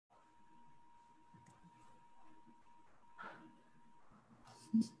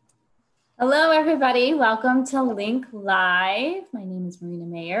Hello, everybody. Welcome to L.I.N.K Live. My name is Marina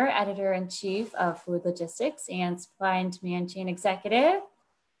Mayer, Editor-in-Chief of Food Logistics and Supply and Demand Chain Executive.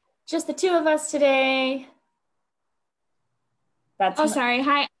 Just the two of us today. Sorry.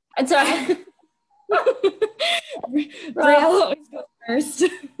 Hi. I'm sorry. Brielle always goes first.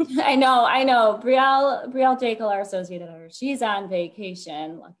 I know. Brielle Jekyll, our associate editor, she's on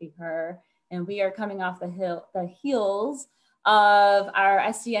vacation, lucky her. And we are coming off the heels of our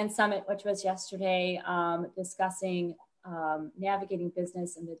SCN Summit, which was yesterday, discussing navigating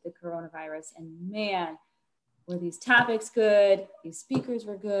business amid the coronavirus. And man, were these topics good, these speakers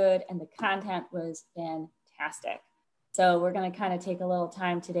were good, and the content was fantastic. So we're going to kind of take a little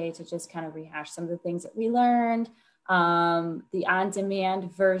time today to just kind of rehash some of the things that we learned. The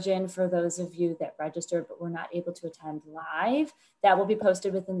on-demand version for those of you that registered but were not able to attend live, that will be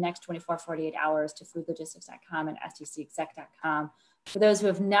posted within the next 48 hours to foodlogistics.com and sdcexec.com. For those who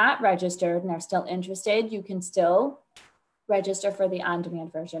have not registered and are still interested, you can still register for the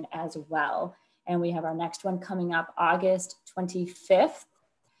on-demand version as well. And we have our next one coming up August 25th,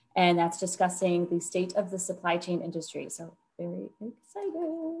 and that's discussing the state of the supply chain industry. So very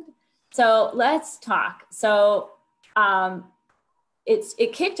excited. So let's talk. So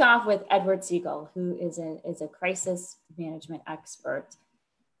it kicked off with Edward Siegel, who is a crisis management expert.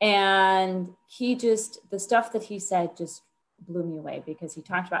 And the stuff that he said just blew me away, because he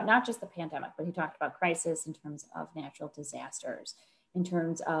talked about not just the pandemic, but he talked about crisis in terms of natural disasters, in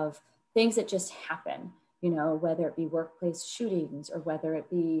terms of things that just happen, whether it be workplace shootings or whether it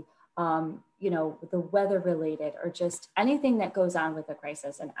be, the weather related or just anything that goes on with a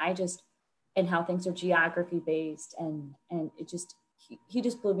crisis. And how things are geography based, and it just, he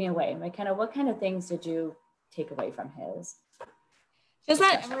just blew me away. What kind of things did you take away from his? Just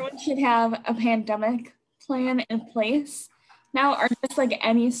that everyone should have a pandemic plan in place now, or just like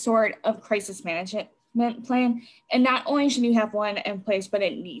any sort of crisis management plan. And not only should you have one in place, but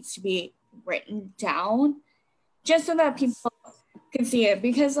it needs to be written down just so that people can see it.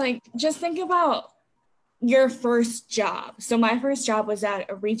 Because just think about your first job. So my first job was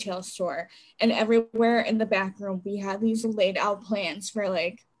at a retail store, and everywhere in the back room, we had these laid out plans for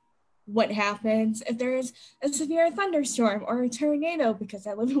what happens if there's a severe thunderstorm or a tornado, because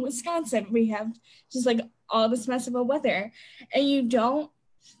I live in Wisconsin. We have just all this mess of weather, and you don't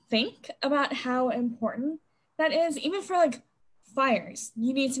think about how important that is. Even for fires,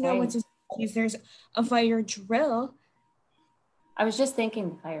 you need to know what to do if there's a fire drill. I was just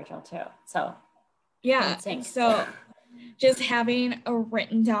thinking fire drill too. So yeah, so just having a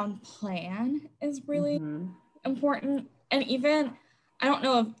written down plan is really important. And even, I don't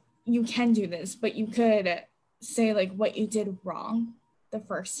know if you can do this, but you could say what you did wrong the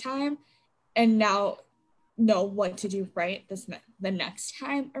first time and now know what to do right the next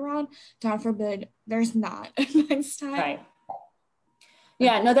time around. God forbid there's not a next time. Right.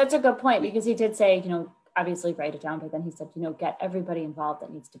 Yeah, no, that's a good point, because he did say, obviously write it down, but then he said, get everybody involved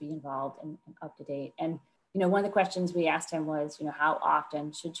that needs to be involved and up to date. And, one of the questions we asked him was, how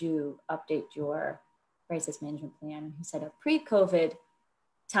often should you update your crisis management plan? And he said a pre-COVID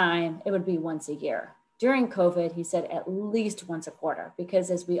time, it would be once a year. During COVID, he said at least once a quarter, because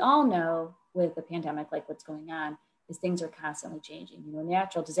as we all know with the pandemic, what's going on is things are constantly changing.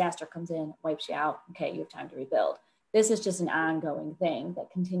 Natural disaster comes in, wipes you out. Okay, you have time to rebuild. This is just an ongoing thing that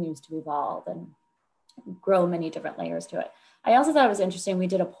continues to evolve and grow many different layers to it. I also thought it was interesting. We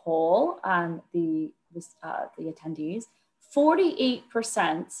did a poll on the attendees.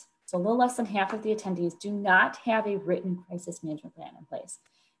 48%, so a little less than half of the attendees, do not have a written crisis management plan in place.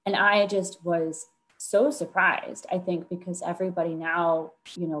 And I just was so surprised, I think, because everybody now,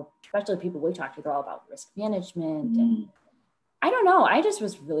 especially people we talked to, they're all about risk management. And I don't know, I just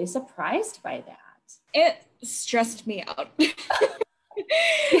was really surprised by that. It stressed me out.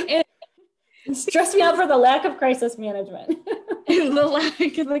 It stressed me out for the lack of crisis management. The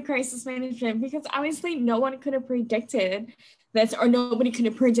lack of the crisis management, because obviously no one could have predicted this, or nobody could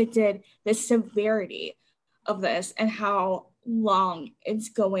have predicted the severity of this and how long it's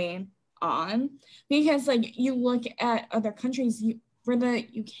going on. Because you look at other countries, for the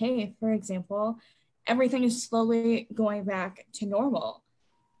UK, for example, everything is slowly going back to normal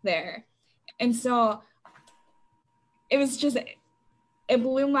there. And so it was just, it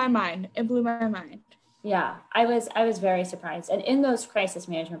blew my mind. Yeah, I was very surprised. And in those crisis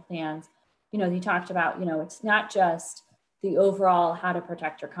management plans, he talked about, it's not just the overall how to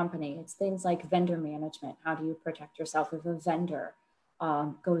protect your company. It's things like vendor management. How do you protect yourself if a vendor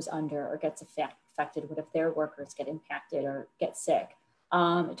goes under or gets affected? What if their workers get impacted or get sick?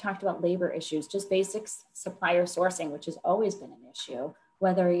 It talked about labor issues, just basic supplier sourcing, which has always been an issue.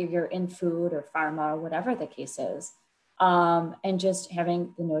 whether you're in food or pharma or whatever the case is, and just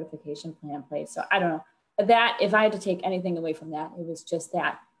having the notification plan in place. So I don't know that if I had to take anything away from that, it was just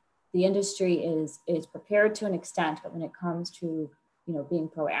that the industry is prepared to an extent, but when it comes to, being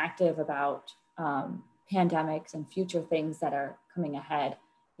proactive about pandemics and future things that are coming ahead,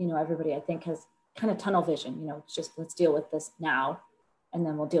 everybody I think has kind of tunnel vision, it's just let's deal with this now and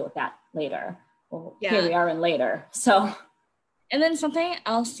then we'll deal with that later. Well, here we are in later. So. And then something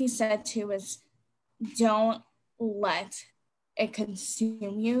else he said too is don't let it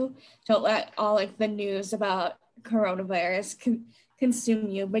consume you. Don't let all like the news about coronavirus consume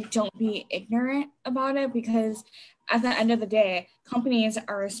you, but don't be ignorant about it, because at the end of the day, companies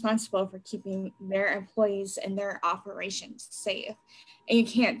are responsible for keeping their employees and their operations safe. And you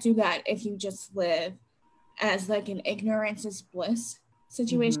can't do that if you just live as like an ignorance is bliss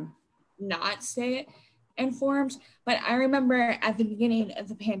situation, not stay informed. But I remember at the beginning of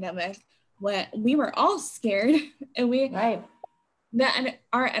the pandemic when we were all scared and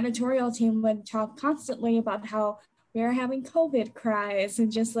our editorial team would talk constantly about how we were having COVID cries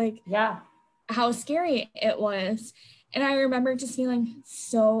and just like how scary it was. And I remember just feeling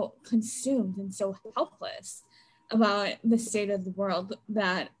so consumed and so helpless about the state of the world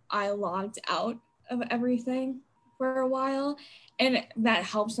that I logged out of everything for a while. And that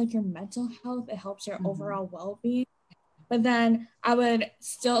helps like your mental health. It helps your overall well-being. But then I would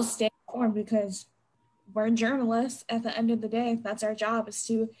still stay informed because we're journalists at the end of the day. That's our job, is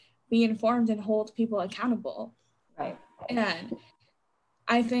to be informed and hold people accountable. Right. And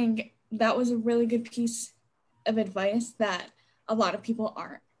I think that was a really good piece of advice that a lot of people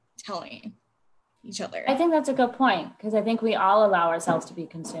aren't telling each other. I think that's a good point, because I think we all allow ourselves to be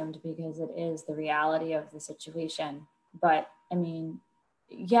consumed because it is the reality of the situation. But I mean,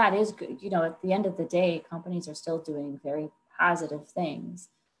 it is good. At the end of the day, companies are still doing very positive things.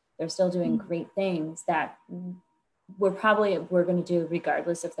 They're still doing great things that we're going to do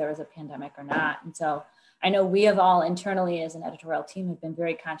regardless if there was a pandemic or not. And so I know we have all internally as an editorial team have been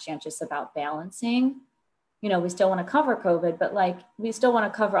very conscientious about balancing. We still want to cover COVID, but we still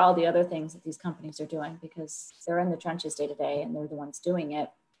want to cover all the other things that these companies are doing because they're in the trenches day to day and they're the ones doing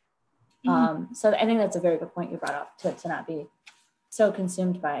it. So I think that's a very good point you brought up, to not be so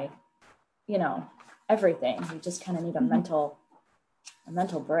consumed by, everything. You just kind of need a mental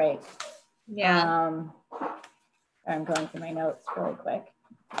break. I'm going through my notes really quick.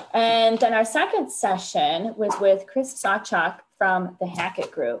 And then our second session was with Chris Sawchuk from the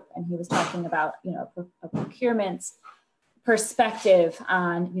Hackett Group. And he was talking about, a procurement's perspective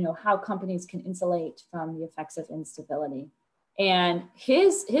on, how companies can insulate from the effects of instability. And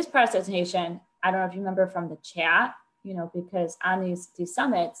his presentation, I don't know if you remember from the chat, because on these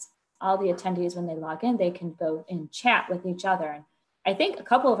summits, all the attendees, when they log in, they can go and chat with each other. And I think a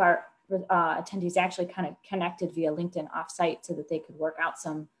couple of our attendees actually kind of connected via LinkedIn offsite so that they could work out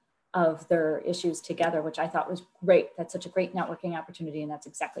some of their issues together, which I thought was great. That's such a great networking opportunity. And that's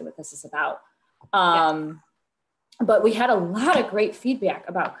exactly what this is about. But we had a lot of great feedback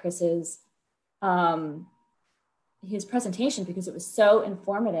about Chris's, his presentation, because it was so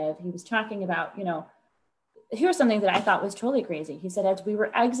informative. He was talking about, here's something that I thought was totally crazy. He said, as we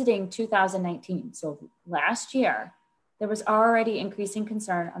were exiting 2019, so last year, there was already increasing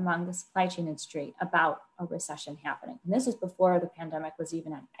concern among the supply chain industry about a recession happening. And this is before the pandemic was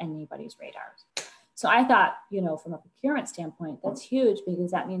even on anybody's radars. So I thought, from a procurement standpoint, that's huge,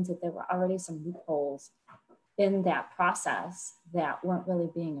 because that means that there were already some loopholes in that process that weren't really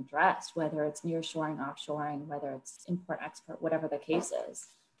being addressed, whether it's nearshoring, offshoring, whether it's import, export, whatever the case is.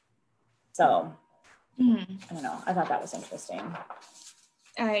 So I don't know. I thought that was interesting.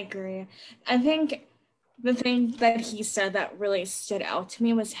 I agree. I think the thing that he said that really stood out to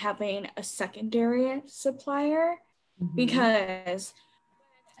me was having a secondary supplier, because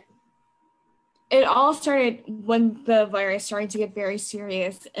it all started when the virus started to get very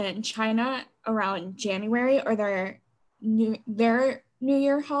serious in China around January, or their New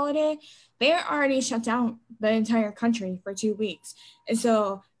Year holiday. They already shut down the entire country for 2 weeks. And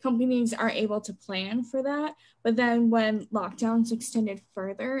so companies are able to plan for that. But then when lockdowns extended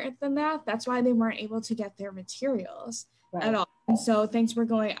further than that, that's why they weren't able to get their materials at all. And so things were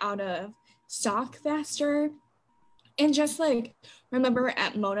going out of stock faster. And just remember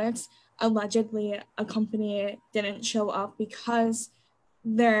at Modex, allegedly a company didn't show up because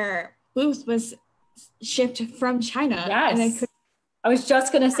their booth was shipped from China. Yes. I was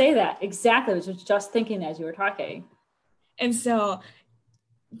just going to say that. Exactly. I was just thinking as you were talking. And so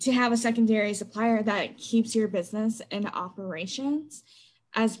to have a secondary supplier that keeps your business in operations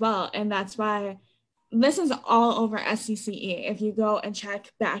as well. And that's why this is all over SDCE. If you go and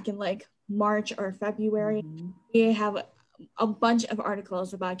check back in like March or February, we have a bunch of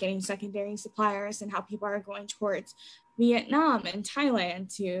articles about getting secondary suppliers and how people are going towards Vietnam and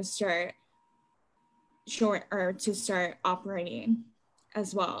Thailand to start operating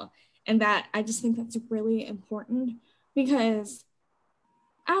as well. And that, I just think that's really important because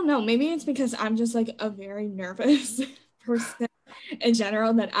I don't know, maybe it's because I'm just like a very nervous person in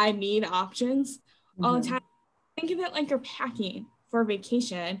general that I need options all the time. Think of it like you're packing for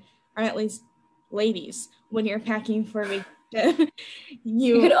vacation, or at least ladies, when you're packing for vacation,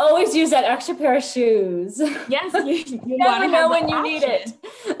 you could always use that extra pair of shoes. Yes, you never know when you option. need it.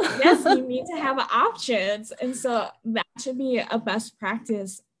 Yes, you need to have options. And so that should be a best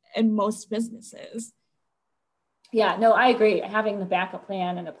practice in most businesses. Yeah, no, I agree. Having the backup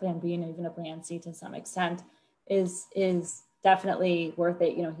plan and a plan B and even a plan C to some extent is definitely worth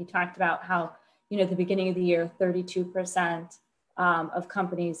it. You know, he talked about how, you know, at the beginning of the year, 32% of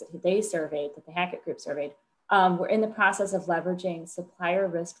companies that they surveyed, that the Hackett Group surveyed, were in the process of leveraging supplier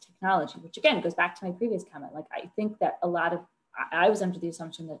risk technology, which again goes back to my previous comment. Like, I think that I was under the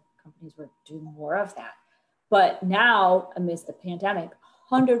assumption that companies were doing more of that. But now, amidst the pandemic,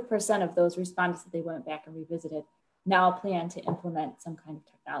 100% of those respondents that they went back and revisited now plan to implement some kind of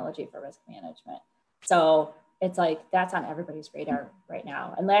technology for risk management. So it's like, that's on everybody's radar right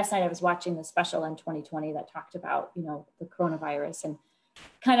now. And last night I was watching the special in 2020 that talked about, you know, the coronavirus and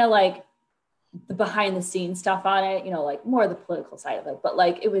kind of like the behind the scenes stuff on it, you know, like more the political side of it. But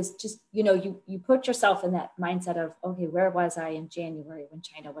like, it was just, you know, you put yourself in that mindset of, okay, where was I in January when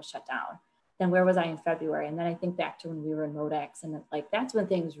China was shut down? Then where was I in February? And then I think back to when we were in Modex, and like, that's when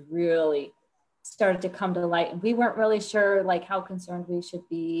things really started to come to light. And we weren't really sure like how concerned we should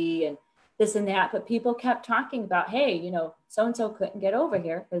be and this and that, but people kept talking about, hey, you know, so-and-so couldn't get over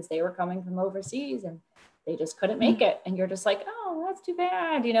here because they were coming from overseas and they just couldn't make it. And you're just like, oh, that's too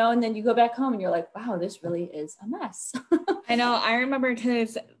bad, you know? And then you go back home and you're like, wow, this really is a mess. I know. I remember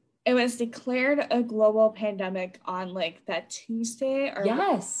because it was declared a global pandemic on like that Tuesday or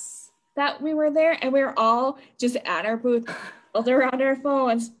yes, that we were there, and we were all just at our booth, around our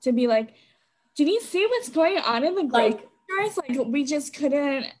phones to be like, did you see what's going on in the grocery stores? Like, we just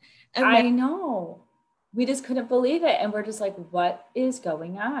couldn't. I know. We just couldn't believe it. And we're just like, what is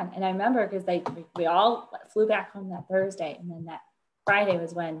going on? And I remember because we all flew back home that Thursday. And then that Friday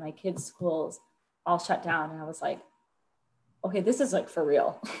was when my kids' schools all shut down. And I was like, okay, this is like for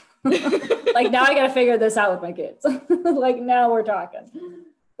real. Like, now I got to figure this out with my kids. Like, now we're talking.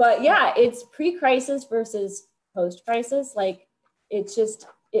 But yeah, it's pre-crisis versus post-crisis. Like, it's just,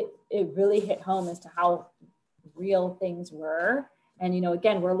 it really hit home as to how real things were. And, you know,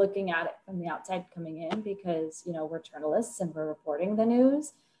 again, we're looking at it from the outside coming in because, you know, we're journalists and we're reporting the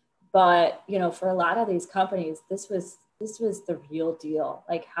news. But, you know, for a lot of these companies, this was the real deal,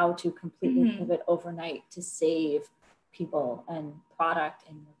 like how to completely pivot overnight to save people and product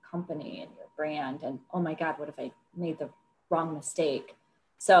and your company and your brand. And, oh my God, what if I made the wrong mistake?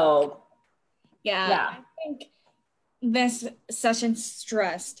 So, yeah. I think this session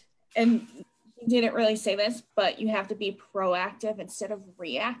stressed, and he didn't really say this, but you have to be proactive instead of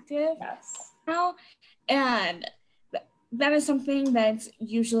reactive. Yes. Now, and that is something that's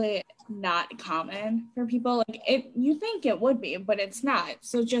usually not common for people. Like, you think it would be, but it's not.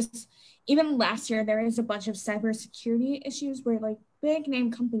 So just even last year, there is a bunch of cybersecurity issues where like big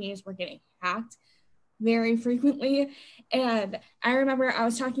name companies were getting hacked very frequently. And I remember I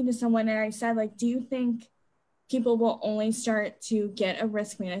was talking to someone and I said, like, do you think people will only start to get a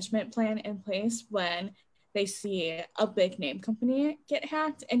risk management plan in place when they see a big name company get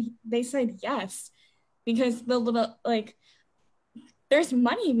hacked? And they said yes, because the little, like, there's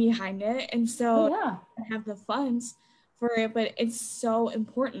money behind it. And so I have the funds for it, but it's so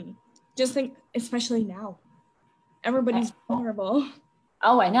important. Just think, especially now, everybody's vulnerable.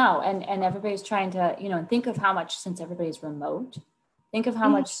 Oh, I know. And everybody's trying to, you know, and think of how much, since everybody's remote, think of how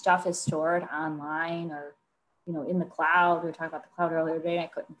much stuff is stored online or, you know, in the cloud. We were talking about the cloud earlier today. I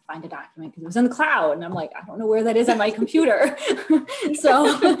couldn't find a document because it was in the cloud. And I'm like, I don't know where that is on my computer.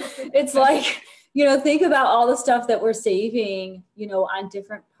 So it's like, you know, think about all the stuff that we're saving, you know, on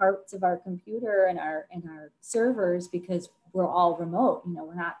different parts of our computer and our servers, because we're all remote, you know,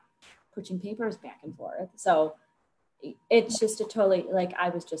 we're not pushing papers back and forth. So it's just a totally, like, I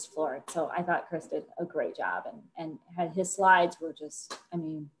was just floored. So I thought Chris did a great job, and his slides were just, I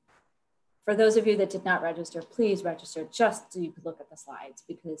mean, for those of you that did not register, please register just so you could look at the slides,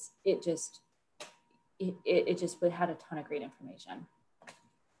 because it just had a ton of great information.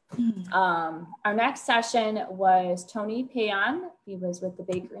 Our next session was Tony Payan. He was with the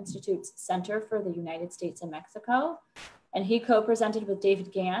Baker Institute's Center for the United States and Mexico. And he co-presented with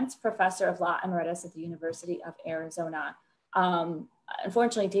David Gantz, professor of law emeritus at the University of Arizona.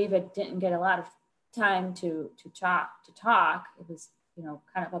 Unfortunately, David didn't get a lot of time to talk. It was,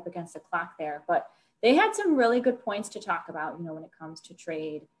 kind of up against the clock there, but they had some really good points to talk about, when it comes to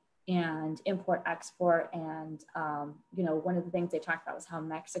trade and import export. And, one of the things they talked about was how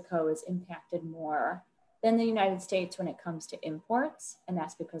Mexico is impacted more than the United States when it comes to imports. And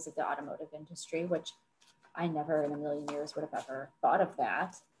that's because of the automotive industry, which I never in a million years would have ever thought of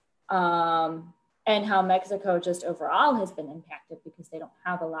that. And how Mexico just overall has been impacted because they don't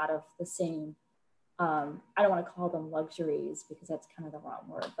have a lot of the same, I don't want to call them luxuries because that's kind of the wrong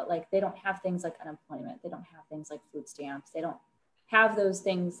word, but like they don't have things like unemployment. They don't have things like food stamps. They don't have those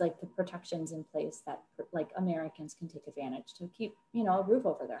things like the protections in place that like Americans can take advantage to keep, a roof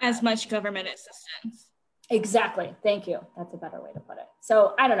over their head. As much government assistance. Exactly. Thank you. That's a better way to put it.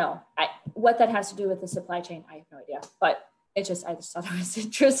 So I don't know what that has to do with the supply chain. I have no idea, but I just thought it was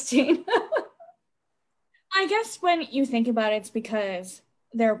interesting. I guess when you think about it, it's because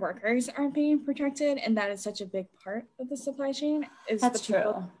their workers aren't being protected, and that is such a big part of the supply chain. That's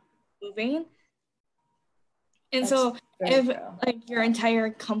true. Moving, and That's so if true. like your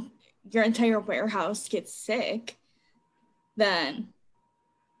entire warehouse gets sick, then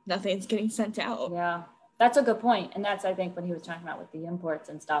nothing's getting sent out. Yeah, that's a good point, and that's I think when he was talking about with the imports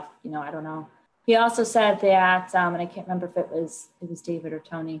and stuff. I don't know. He also said that, and I can't remember if it was David or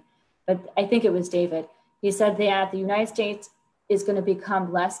Tony, but I think it was David. He said that the United States is going to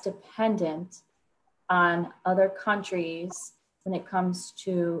become less dependent on other countries when it comes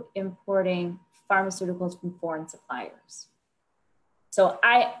to importing pharmaceuticals from foreign suppliers. So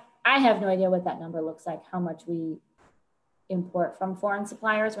I have no idea what that number looks like, how much we import from foreign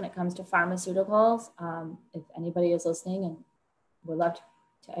suppliers when it comes to pharmaceuticals. If anybody is listening and would love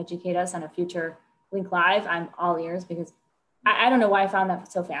to educate us on a future Link Live, I'm all ears because I don't know why I found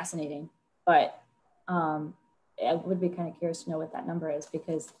that so fascinating, but I would be kind of curious to know what that number is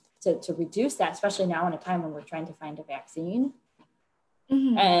because to reduce that, especially now in a time when we're trying to find a vaccine.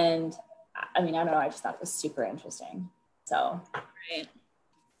 Mm-hmm. And I mean, I don't know, I just thought it was super interesting. So, right.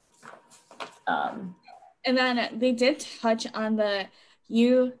 And then they did touch on the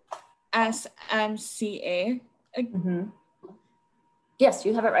USMCA. Mm-hmm. Yes,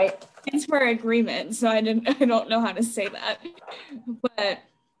 you have it right. It's for agreement, so I don't know how to say that, but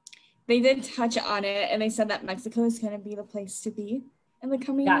they did touch on it, and they said that Mexico is going to be the place to be in the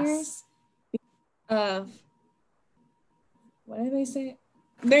coming years. Of what did they say?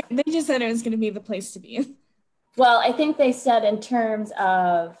 They just said it was going to be the place to be. Well, I think they said in terms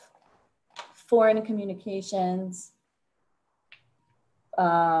of foreign communications,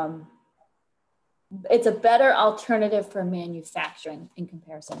 it's a better alternative for manufacturing in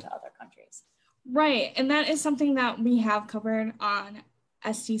comparison to other countries. Right, and that is something that we have covered on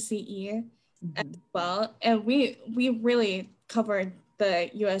SDCE as well, and we really covered the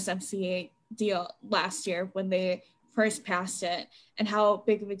USMCA deal last year when they first passed it, and how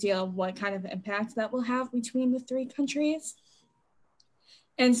big of a deal, what kind of impact that will have between the three countries.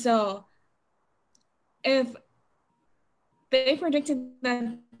 And so if they predicted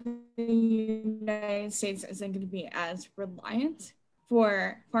that the United States isn't going to be as reliant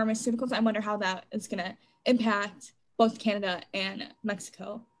for pharmaceuticals, I wonder how that is going to impact both Canada and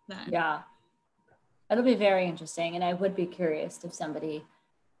Mexico then. Yeah, it'll be very interesting. And I would be curious if somebody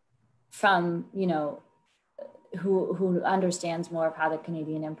from, who understands more of how the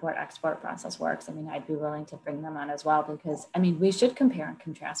Canadian import-export process works. I mean, I'd be willing to bring them on as well because, I mean, we should compare and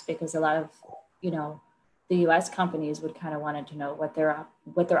contrast because a lot of, the U.S. companies would kind of wanted to know what their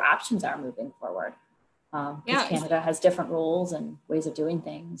options are moving forward. Because Canada has different rules and ways of doing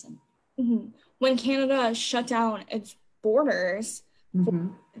things. And when Canada shut down its borders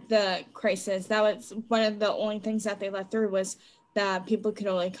for the crisis, that was one of the only things that they let through was that people could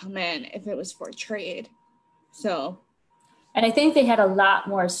only come in if it was for trade. So, and I think they had a lot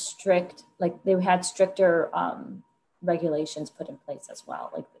more strict, like they had stricter regulations put in place as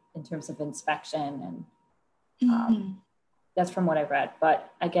well, like in terms of inspection and that's from what I read.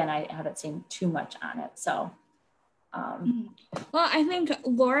 But again, I haven't seen too much on it. So, well, I think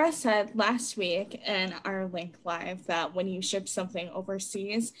Laura said last week in our Link Live that when you ship something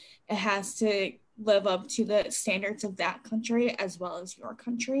overseas, it has to live up to the standards of that country as well as your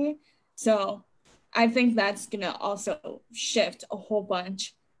country. So I think that's going to also shift a whole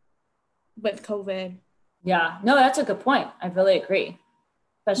bunch with COVID. Yeah, no, that's a good point. I really agree.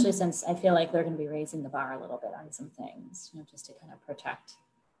 Especially since I feel like they're going to be raising the bar a little bit on some things, just to kind of protect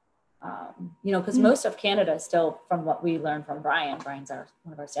Because most of Canada is still, from what we learned from Brian's one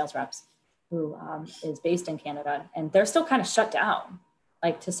of our sales reps who is based in Canada, and they're still kind of shut down,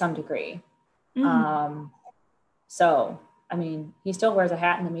 like to some degree. So, I mean, he still wears a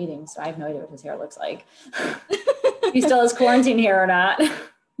hat in the meetings, so I have no idea what his hair looks like. He still has quarantine hair or not.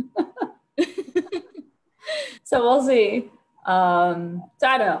 So we'll see. So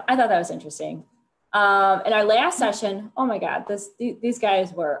I don't know. I thought that was interesting. In our last session, oh my God, these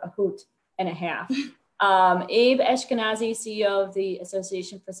guys were a hoot and a half. Abe Eshkenazi, CEO of the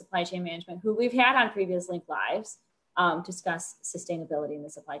Association for Supply Chain Management, who we've had on previous L.I.N.K Lives, discuss sustainability in the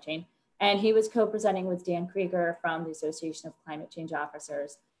supply chain. And he was co-presenting with Dan Krieger from the Association of Climate Change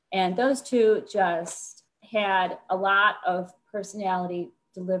Officers. And those two just had a lot of personality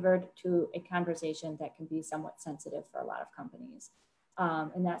delivered to a conversation that can be somewhat sensitive for a lot of companies.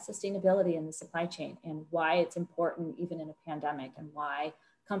 And that's sustainability in the supply chain and why it's important even in a pandemic, and why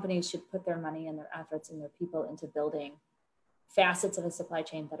companies should put their money and their efforts and their people into building facets of a supply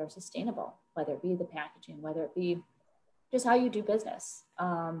chain that are sustainable, whether it be the packaging, whether it be just how you do business.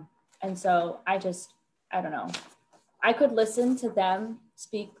 And so I don't know. I could listen to them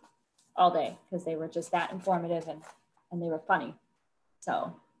speak all day because they were just that informative and they were funny.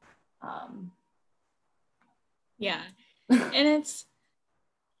 So, yeah. And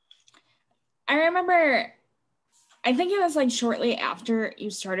I remember, I think it was like shortly after you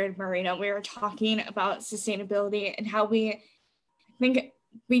started, Marina, we were talking about sustainability and how I think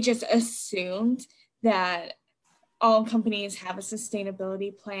we just assumed that all companies have a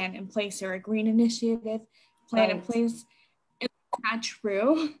sustainability plan in place or a green initiative plan in place. It's not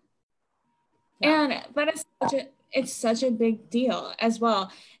true. Yeah. And that is it's such a big deal as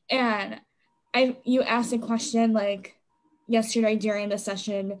well. And you asked a question like yesterday during the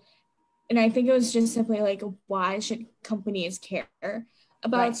session, and I think it was just simply like, why should companies care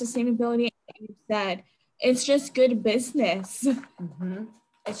about sustainability? And you said it's just good business.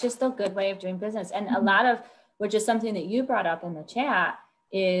 It's just a good way of doing business. And a lot of, which is something that you brought up in the chat,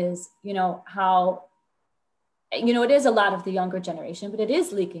 is, how, it is a lot of the younger generation, but it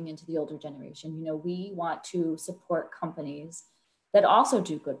is leaking into the older generation. We want to support companies that also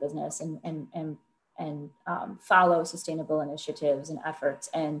do good business and follow sustainable initiatives and efforts.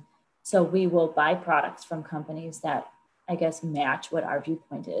 And so we will buy products from companies that, I guess, match what our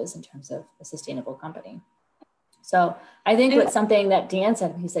viewpoint is in terms of a sustainable company. So I think what's something that Dan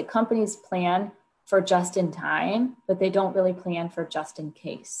said, he said companies plan for just in time, but they don't really plan for just in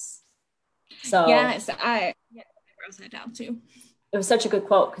case. So yes, I wrote that down too. It was such a good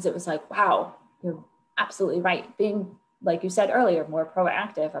quote because it was like, wow, you're absolutely right. Being, like you said earlier, more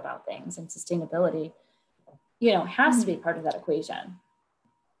proactive about things and sustainability, has to be part of that equation.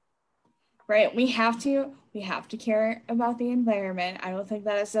 Right. We have to care about the environment. I don't think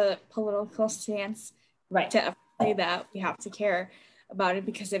that is a political stance to ever say that. We have to care about it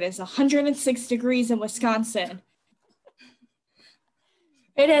because it is 106 degrees in Wisconsin.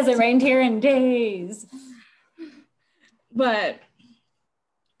 It hasn't rained here in days. But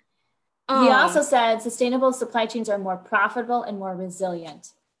he also said sustainable supply chains are more profitable and more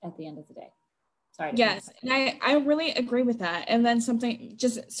resilient at the end of the day. Sorry. Yes, and I really agree with that. And then something,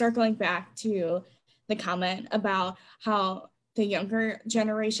 just circling back to the comment about how the younger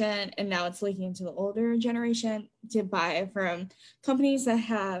generation, and now it's leaking into the older generation, to buy from companies that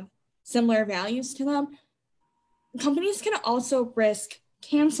have similar values to them. Companies can also risk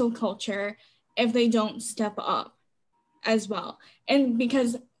cancel culture if they don't step up as well. And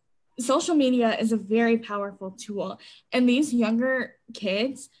because social media is a very powerful tool, and these younger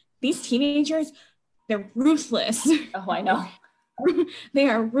kids, these teenagers, they're ruthless. Oh, I know. They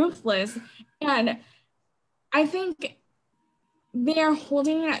are ruthless. And I think they are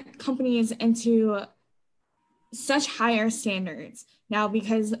holding companies into such higher standards now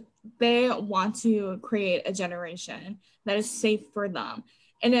because they want to create a generation that is safe for them.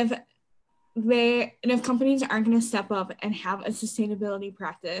 And if companies aren't going to step up and have a sustainability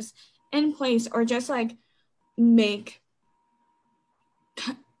practice in place, or just like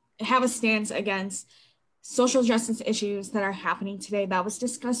have a stance against social justice issues that are happening today, that was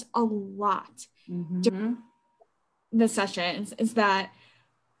discussed a lot during the sessions, is that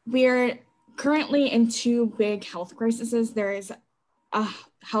we're currently in two big health crises. There is a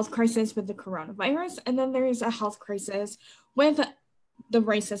health crisis with the coronavirus, and then there is a health crisis with the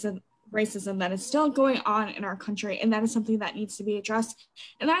racism that is still going on in our country, and that is something that needs to be addressed,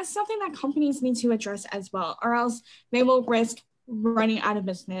 and that is something that companies need to address as well, or else they will risk running out of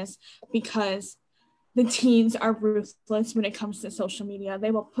business because the teens are ruthless when it comes to social media.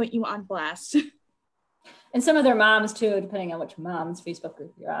 They will put you on blast. And some of their moms too, depending on which mom's Facebook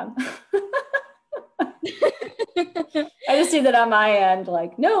group you're on. I just see that on my end,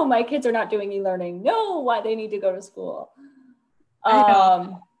 like, no, my kids are not doing e-learning. No, why they need to go to school.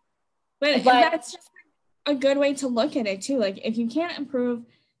 But that's just a good way to look at it too. Like, if you can't improve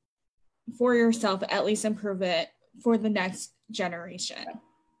for yourself, at least improve it for the next generation,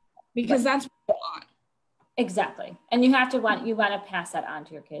 because that's what you want. Exactly. And you want to pass that on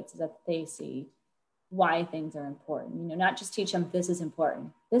to your kids so that they see why things are important. You know, not just teach them this is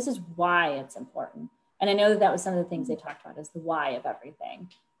important. This is why it's important. And I know that was some of the things they talked about, is the why of everything.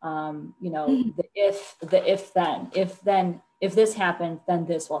 You know, the if this happens, then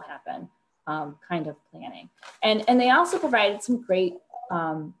this will happen, kind of planning. And they also provided some great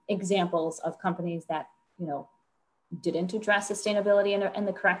examples of companies that, you know, didn't address sustainability in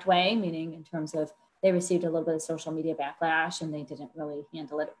the correct way, meaning in terms of they received a little bit of social media backlash and they didn't really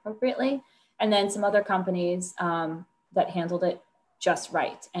handle it appropriately. And then some other companies that handled it just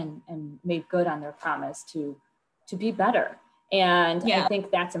right and made good on their promise to be better. And I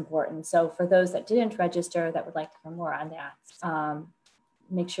think that's important. So for those that didn't register that would like to hear more on that,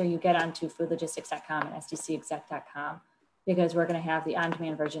 make sure you get onto foodlogistics.com and sdcexec.com, because we're going to have the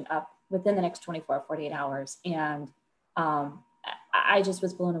on-demand version up within the next 24, 48 hours. And I just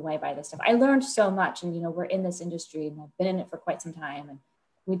was blown away by this stuff. I learned so much, and, you know, we're in this industry and I've been in it for quite some time. And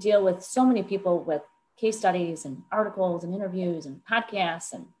we deal with so many people with case studies and articles and interviews and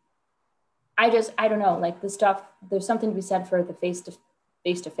podcasts. And I don't know, like this stuff, there's something to be said for the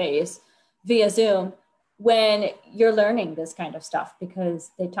face-to-face via Zoom when you're learning this kind of stuff,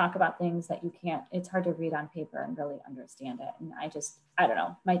 because they talk about things that it's hard to read on paper and really understand it. And I don't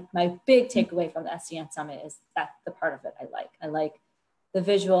know, my big takeaway from the SCN Summit is that the part of it I like the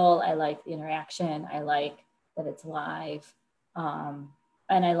visual, I like the interaction, I like that it's live.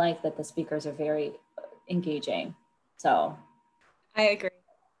 And I like that the speakers are very engaging. So I agree.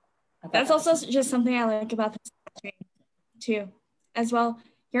 That's also just something I like about this too, as well.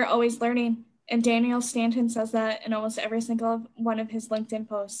 You're always learning. And Daniel Stanton says that in almost every single one of his LinkedIn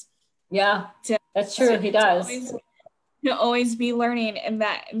posts. Yeah, that's true. He does. To always be learning. And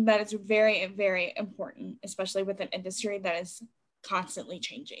that is very, very important, especially with an industry that is constantly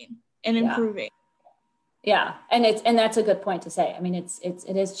changing and improving. Yeah. And that's a good point to say. I mean, it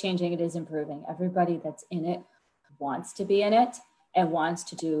is changing. It is improving. Everybody that's in it wants to be in it and wants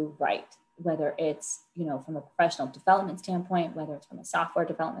to do right, whether it's, you know, from a professional development standpoint, whether it's from a software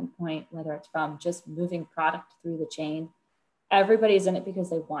development point, whether it's from just moving product through the chain. Everybody's in it because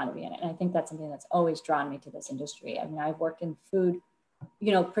they want to be in it. And I think that's something that's always drawn me to this industry. I mean, I've worked in food,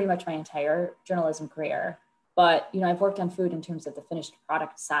 you know, pretty much my entire journalism career, but, you know, I've worked on food in terms of the finished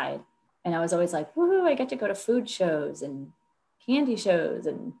product side. And I was always like, woohoo, I get to go to food shows and candy shows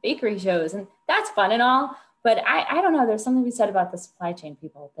and bakery shows. And that's fun and all. But I don't know, there's something to be said about the supply chain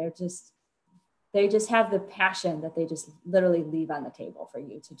people. They just have the passion that they just literally leave on the table for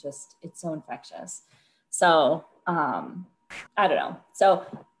you to just, it's so infectious. So I don't know. So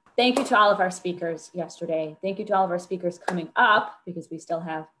thank you to all of our speakers yesterday. Thank you to all of our speakers coming up, because we still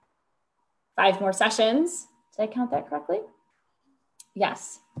have 5 more sessions. Did I count that correctly?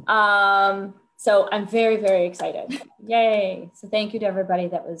 Yes. So I'm very, very excited. Yay. So thank you to everybody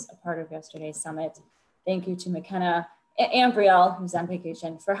that was a part of yesterday's summit. Thank you to Mackenna and Brielle, who's on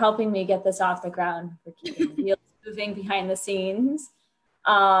vacation, for helping me get this off the ground, for keeping the wheels moving behind the scenes.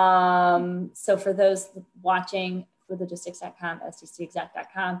 So for those watching, foodlogistics.com,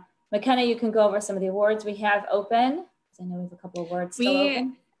 SDCexec.com, Mackenna, you can go over some of the awards we have open, because I know we have a couple of awards still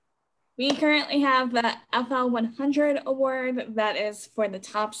open. We currently have the FL100 award, that is for the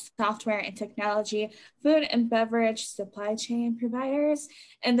top software and technology, food and beverage supply chain providers.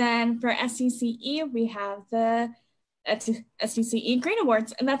 And then for SDCE, we have the SDCE Green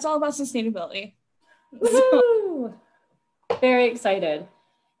Awards, and that's all about sustainability. Woohoo! Very excited.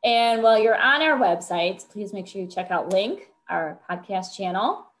 And while you're on our website, please make sure you check out L.I.N.K, our podcast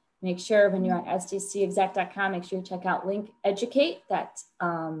channel. Make sure when you're on sdcexec.com, make sure you check out L.I.N.K Educate. That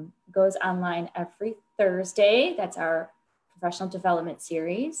goes online every Thursday. That's our professional development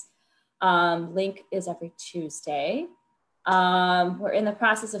series. L.I.N.K is every Tuesday. We're in the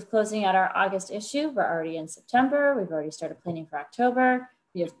process of closing out our August issue. We're already in September. We've already started planning for October.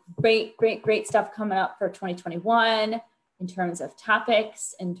 We have great stuff coming up for 2021 in terms of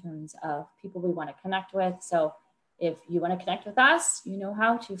topics, in terms of people we want to connect with. So if you want to connect with us, you know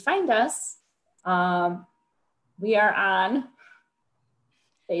how to find us. We are on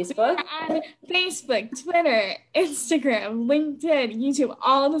Facebook. Twitter, Instagram, LinkedIn, YouTube,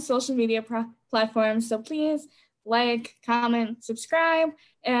 all of the social media platforms. So please like, comment, subscribe,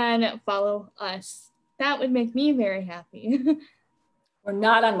 and follow us. That would make me very happy. We're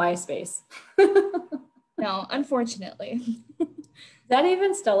not on MySpace. No, unfortunately. Is that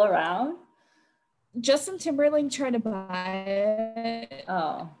even still around? Justin Timberlake tried to buy it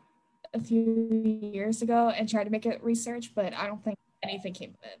a few years ago and tried to make it research, but I don't think anything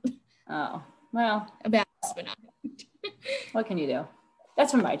came of it. Oh, well. About but not. What can you do?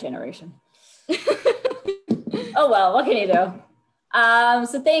 That's from my generation. Oh, well, what can you do?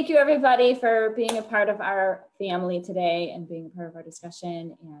 So thank you, everybody, for being a part of our family today and being a part of our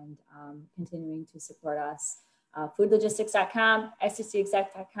discussion and continuing to support us. Foodlogistics.com,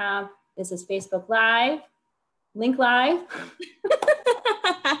 SDCExec.com. This is Facebook Live, L.I.N.K Live.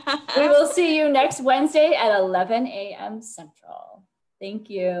 We will see you next Wednesday at 11 a.m. Central. Thank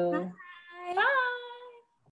you. Bye. Bye.